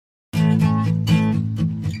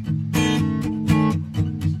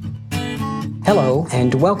Hello,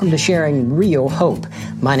 and welcome to Sharing Real Hope.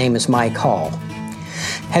 My name is Mike Hall.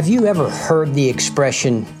 Have you ever heard the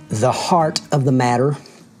expression, the heart of the matter?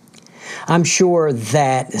 I'm sure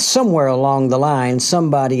that somewhere along the line,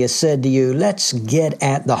 somebody has said to you, let's get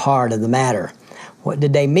at the heart of the matter. What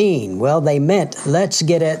did they mean? Well, they meant, let's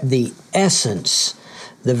get at the essence,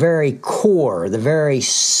 the very core, the very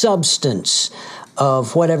substance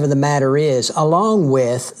of whatever the matter is, along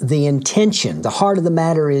with the intention. The heart of the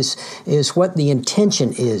matter is what the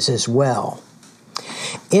intention is as well.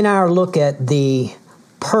 In our look at the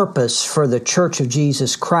purpose for the Church of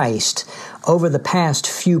Jesus Christ, over the past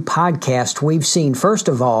few podcasts, we've seen, first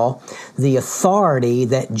of all, the authority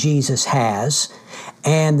that Jesus has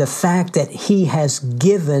and the fact that he has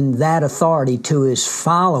given that authority to his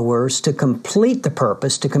followers to complete the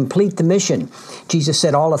purpose, to complete the mission. Jesus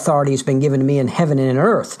said, all authority has been given to me in heaven and in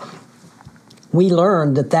earth. We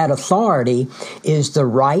learned that authority is the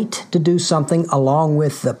right to do something along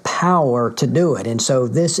with the power to do it. And so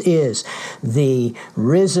this is the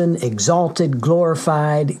risen, exalted,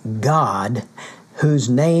 glorified God whose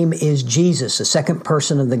name is Jesus, the second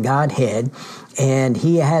person of the Godhead, and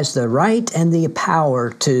he has the right and the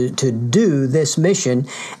power to do this mission,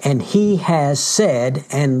 and he has said,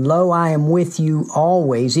 and lo, I am with you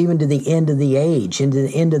always, even to the end of the age, into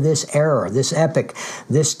the end of this era, this epoch,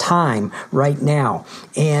 this time right now.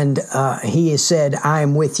 And he has said, I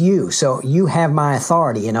am with you, so you have my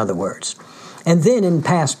authority, in other words. And then in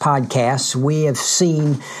past podcasts, we have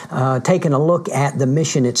taken a look at the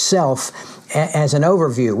mission itself as an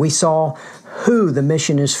overview. We saw who the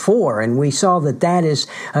mission is for, and we saw that is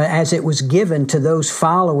as it was given to those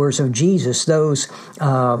followers of Jesus, those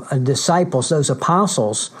disciples, those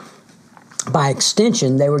apostles. By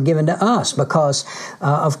extension, they were given to us because,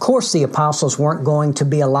 of course, the apostles weren't going to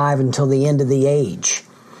be alive until the end of the age.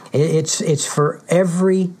 It's for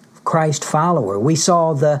every Christ follower. We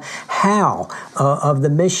saw the how of the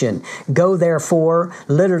mission. Go therefore,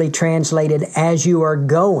 literally translated, as you are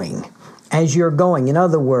going. As you're going. In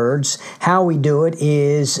other words, how we do it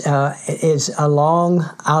is along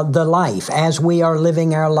the life, as we are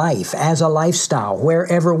living our life, as a lifestyle,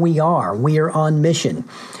 wherever we are on mission.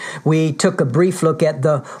 We took a brief look at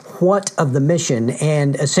the what of the mission,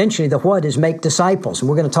 and essentially the what is make disciples. And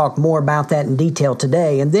we're going to talk more about that in detail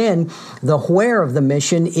today. And then the where of the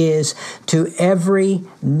mission is to every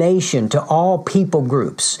nation, to all people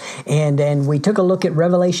groups. And we took a look at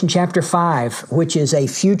Revelation chapter 5, which is a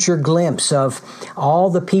future glimpse of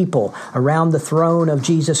all the people around the throne of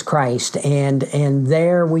Jesus Christ. And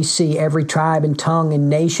there we see every tribe and tongue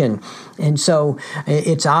and nation. And so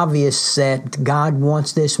it's obvious that God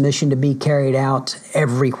wants this mission to be carried out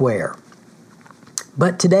everywhere.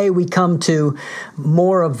 But today we come to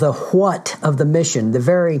more of the what of the mission, the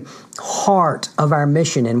very heart of our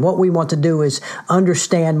mission. And what we want to do is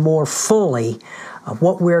understand more fully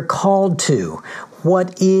what we're called to.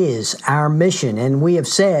 What is our mission? And we have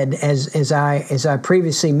said, as I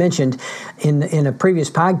previously mentioned in a previous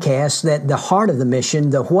podcast, that the heart of the mission,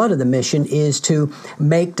 the what of the mission, is to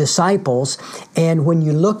make disciples. And when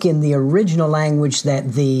you look in the original language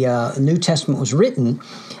that the New Testament was written,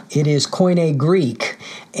 it is Koine Greek,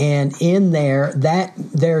 and in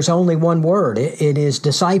there's only one word. It is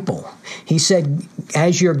disciple. He said,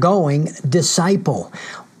 as you're going, disciple.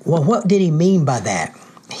 Well, what did he mean by that?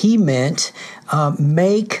 He meant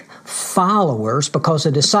make followers, because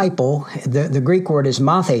a disciple, the Greek word is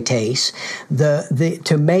mathetes,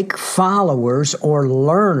 to make followers or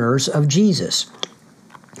learners of Jesus.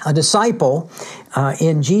 A disciple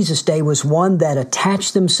in Jesus' day was one that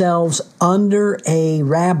attached themselves under a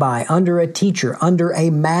rabbi, under a teacher, under a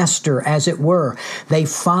master, as it were. They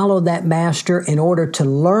followed that master in order to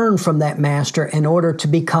learn from that master, in order to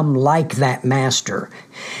become like that master.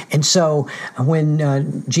 And so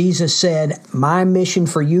when Jesus said, my mission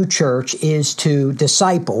for you, church, is to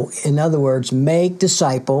disciple, in other words, make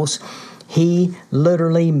disciples, he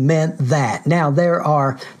literally meant that. Now, there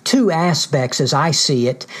are two aspects, as I see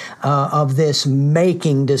it, of this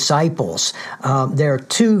making disciples. There are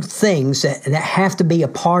two things that have to be a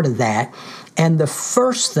part of that. And the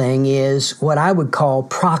first thing is what I would call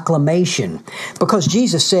proclamation. Because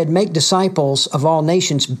Jesus said, make disciples of all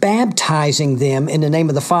nations, baptizing them in the name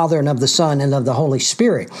of the Father and of the Son and of the Holy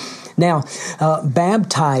Spirit. Now,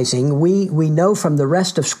 baptizing, we know from the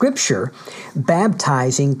rest of Scripture,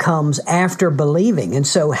 baptizing comes after believing. And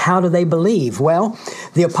so how do they believe? Well,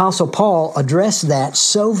 the Apostle Paul addressed that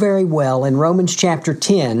so very well in Romans chapter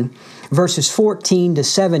 10, verses 14 to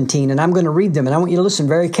 17. And I'm going to read them, and I want you to listen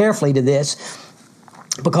very carefully to this.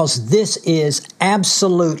 because this is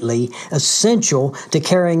absolutely essential to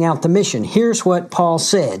carrying out the mission. Here's what Paul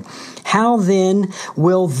said. How then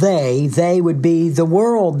will they would be the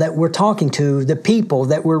world that we're talking to, the people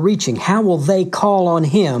that we're reaching, how will they call on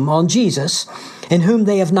him, on Jesus, in whom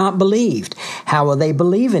they have not believed? How will they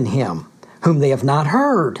believe in him, whom they have not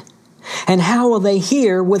heard? And how will they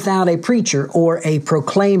hear without a preacher or a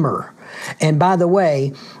proclaimer? And by the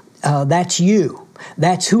way, that's you.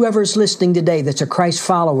 That's whoever's listening today that's a Christ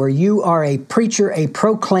follower. You are a preacher, a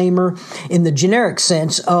proclaimer in the generic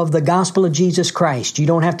sense of the gospel of Jesus Christ. You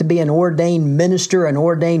don't have to be an ordained minister, an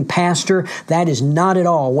ordained pastor. That is not at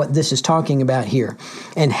all what this is talking about here.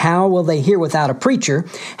 And how will they hear without a preacher?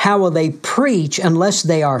 How will they preach unless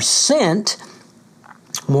they are sent?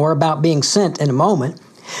 More about being sent in a moment.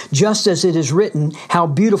 Just as it is written, how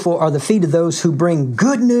beautiful are the feet of those who bring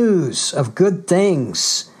good news of good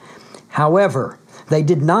things. However, they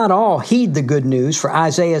did not all heed the good news, for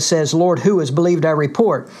Isaiah says, Lord, who has believed our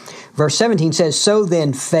report? Verse 17 says, so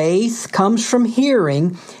then faith comes from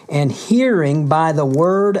hearing, and hearing by the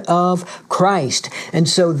word of Christ. And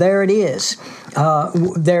so there it is.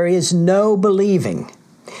 There is no believing.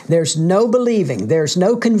 There's no believing, there's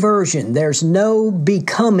no conversion, there's no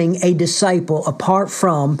becoming a disciple apart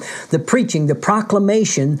from the preaching, the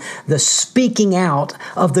proclamation, the speaking out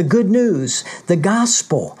of the good news, the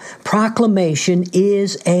gospel. Proclamation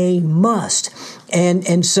is a must.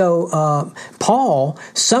 And so Paul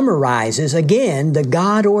summarizes, again, the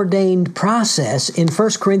God-ordained process in 1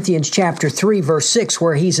 Corinthians chapter 3, verse 6,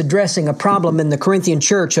 where he's addressing a problem in the Corinthian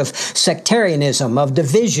church of sectarianism, of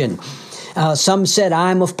division. Some said,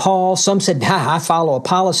 I'm of Paul. Some said, I follow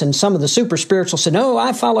Apollos. And some of the super spiritual said, no,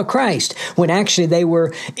 I follow Christ. When actually they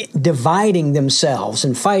were dividing themselves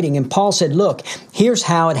and fighting. And Paul said, look, here's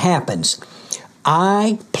how it happens.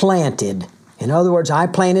 I planted. In other words, I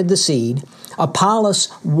planted the seed. Apollos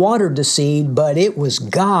watered the seed, but it was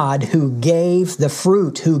God who gave the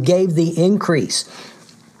fruit, who gave the increase.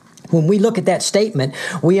 When we look at that statement,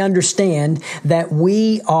 we understand that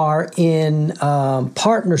we are in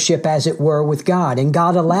partnership, as it were, with God, and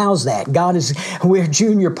God allows that. We're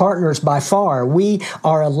junior partners by far. We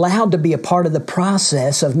are allowed to be a part of the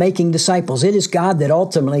process of making disciples. It is God that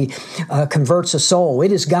ultimately converts a soul.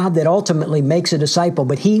 It is God that ultimately makes a disciple,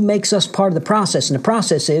 but He makes us part of the process, and the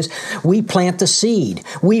process is we plant the seed,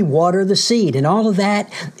 we water the seed, and all of that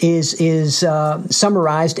is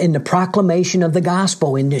summarized in the proclamation of the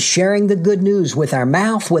gospel, in the sharing the good news with our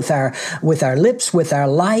mouth, with our lips, with our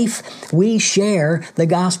life. We share the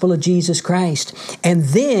gospel of Jesus Christ. And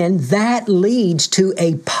then that leads to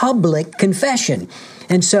a public confession.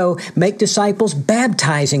 And so make disciples,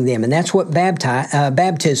 baptizing them. And that's what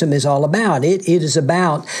baptism is all about. It is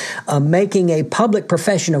about making a public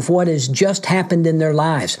profession of what has just happened in their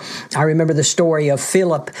lives. I remember the story of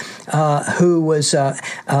Philip, who was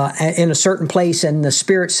in a certain place, and the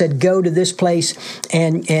Spirit said, go to this place.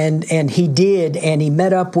 And he did. And he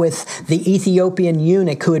met up with the Ethiopian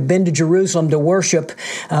eunuch who had been to Jerusalem to worship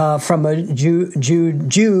from a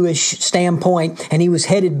Jewish standpoint. And he was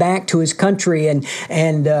headed back to his country, and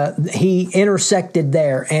he intersected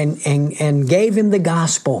there and gave him the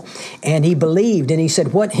gospel, and he believed, and he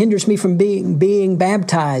said, what hinders me from being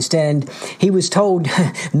baptized? And he was told,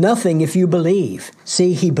 nothing if you believe.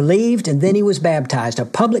 See, he believed, and then he was baptized. A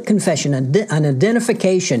public confession, an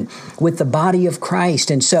identification with the body of Christ.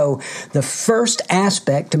 And so the first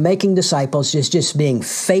aspect to making disciples is just being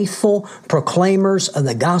faithful proclaimers of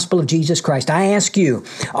the gospel of Jesus Christ. I ask you,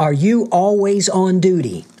 are you always on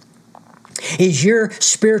duty? Is your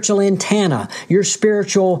spiritual antenna, your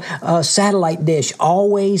spiritual satellite dish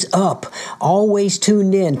always up, always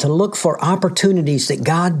tuned in to look for opportunities that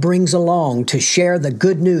God brings along to share the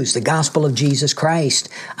good news, the gospel of Jesus Christ?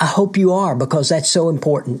 I hope you are, because that's so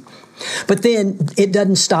important. But then it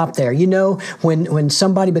doesn't stop there. You know, when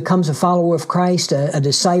somebody becomes a follower of Christ, a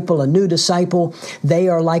disciple, a new disciple, they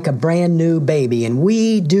are like a brand new baby. And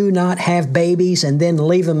we do not have babies and then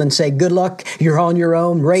leave them and say, good luck, you're on your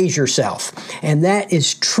own, raise yourself. And that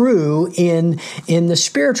is true in the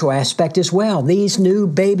spiritual aspect as well. These new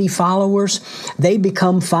baby followers, they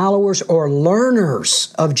become followers or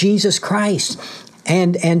learners of Jesus Christ.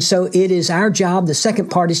 And so it is our job. The second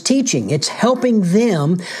part is teaching. It's helping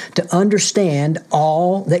them to understand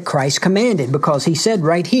all that Christ commanded, because He said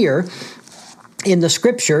right here in the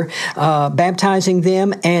Scripture, baptizing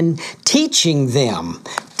them and teaching them,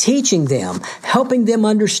 helping them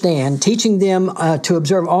understand, teaching them to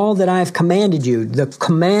observe all that I have commanded you, the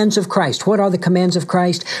commands of Christ. What are the commands of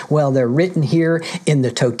Christ? Well, they're written here in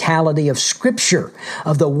the totality of Scripture,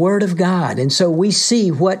 of the Word of God. And so we see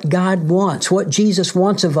what God wants, what Jesus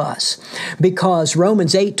wants of us, because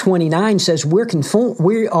Romans 8:29 says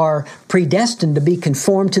we are predestined to be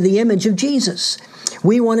conformed to the image of Jesus.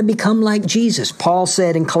 We want to become like Jesus. Paul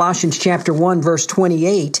said in Colossians chapter 1, verse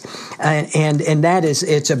 28, and that is,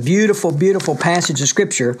 it's a beautiful, beautiful passage of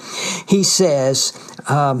Scripture. He says,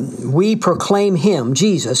 we proclaim Him,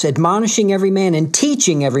 Jesus, admonishing every man and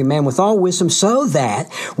teaching every man with all wisdom, so that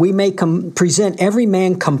we may present every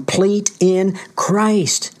man complete in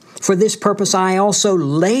Christ. For this purpose I also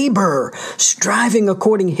labor, striving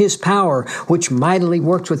according to His power, which mightily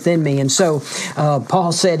works within me. And so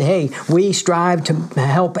Paul said, hey, we strive to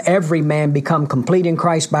help every man become complete in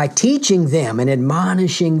Christ by teaching them and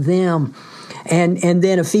admonishing them. And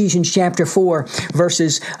then Ephesians chapter 4,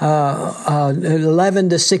 verses 11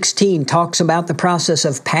 to 16 talks about the process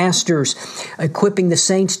of pastors equipping the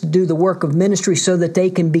saints to do the work of ministry so that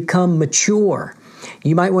they can become mature.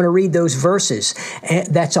 You might want to read those verses.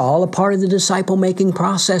 That's all a part of the disciple-making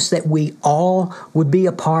process that we all would be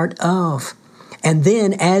a part of. And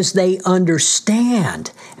then as they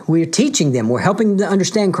understand, we're teaching them, we're helping them to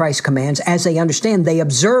understand Christ's commands. As they understand, they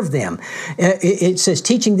observe them. It says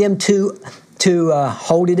teaching them to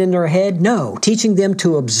hold it in their head? No, teaching them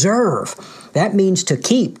to observe. That means to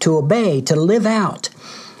keep, to obey, to live out.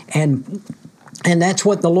 And that's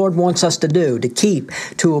what the Lord wants us to do, to keep,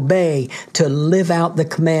 to obey, to live out the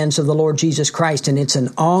commands of the Lord Jesus Christ. And it's an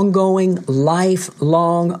ongoing,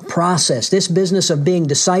 lifelong process. This business of being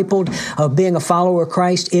discipled, of being a follower of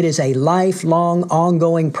Christ, it is a lifelong,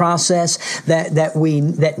 ongoing process that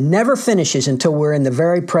never finishes until we're in the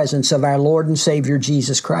very presence of our Lord and Savior,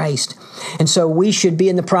 Jesus Christ. And so we should be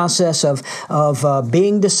in the process of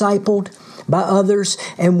being discipled by others,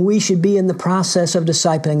 and we should be in the process of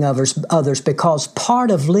discipling others, because part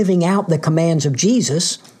of living out the commands of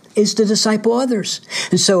Jesus is to disciple others.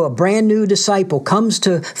 And so a brand new disciple comes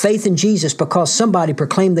to faith in Jesus because somebody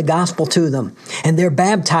proclaimed the gospel to them, and they're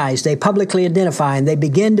baptized, they publicly identify, and they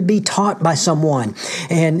begin to be taught by someone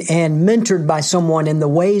and mentored by someone in the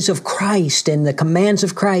ways of Christ and the commands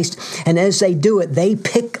of Christ. And as they do it, they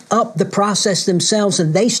pick up the process themselves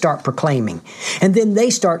and they start proclaiming, and then they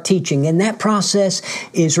start teaching, and that process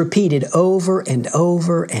is repeated over and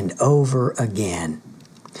over and over again.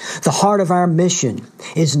 The heart of our mission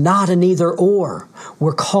is not an either-or.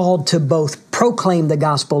 We're called to both proclaim the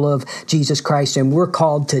gospel of Jesus Christ, and we're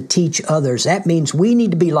called to teach others. That means we need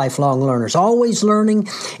to be lifelong learners, always learning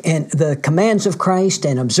and the commands of Christ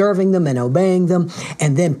and observing them and obeying them,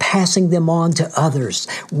 and then passing them on to others.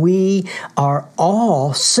 We are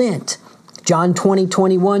all sent. John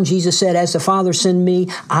 20:21, Jesus said, as the Father sent me,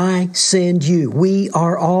 I send you. We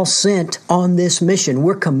are all sent on this mission.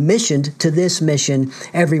 We're commissioned to this mission,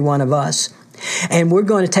 every one of us. And we're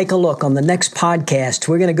going to take a look on the next podcast.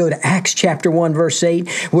 We're going to go to Acts chapter 1, verse 8.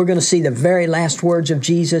 We're going to see the very last words of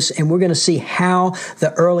Jesus, and we're going to see how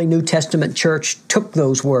the early New Testament church took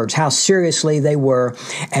those words, how seriously they were,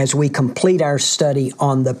 as we complete our study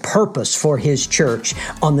on the purpose for His church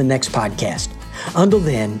on the next podcast. Until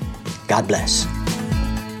then, God bless.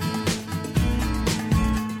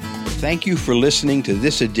 Thank you for listening to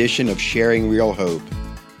this edition of Sharing Real Hope.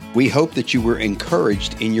 We hope that you were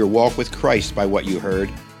encouraged in your walk with Christ by what you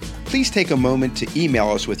heard. Please take a moment to email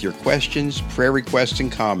us with your questions, prayer requests,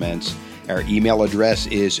 and comments. Our email address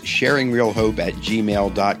is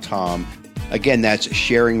sharingrealhope@gmail.com. Again, that's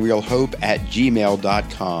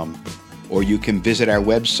sharingrealhope@gmail.com. Or you can visit our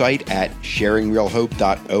website at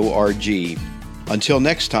sharingrealhope.org. Until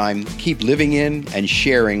next time, keep living in and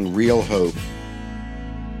sharing real hope.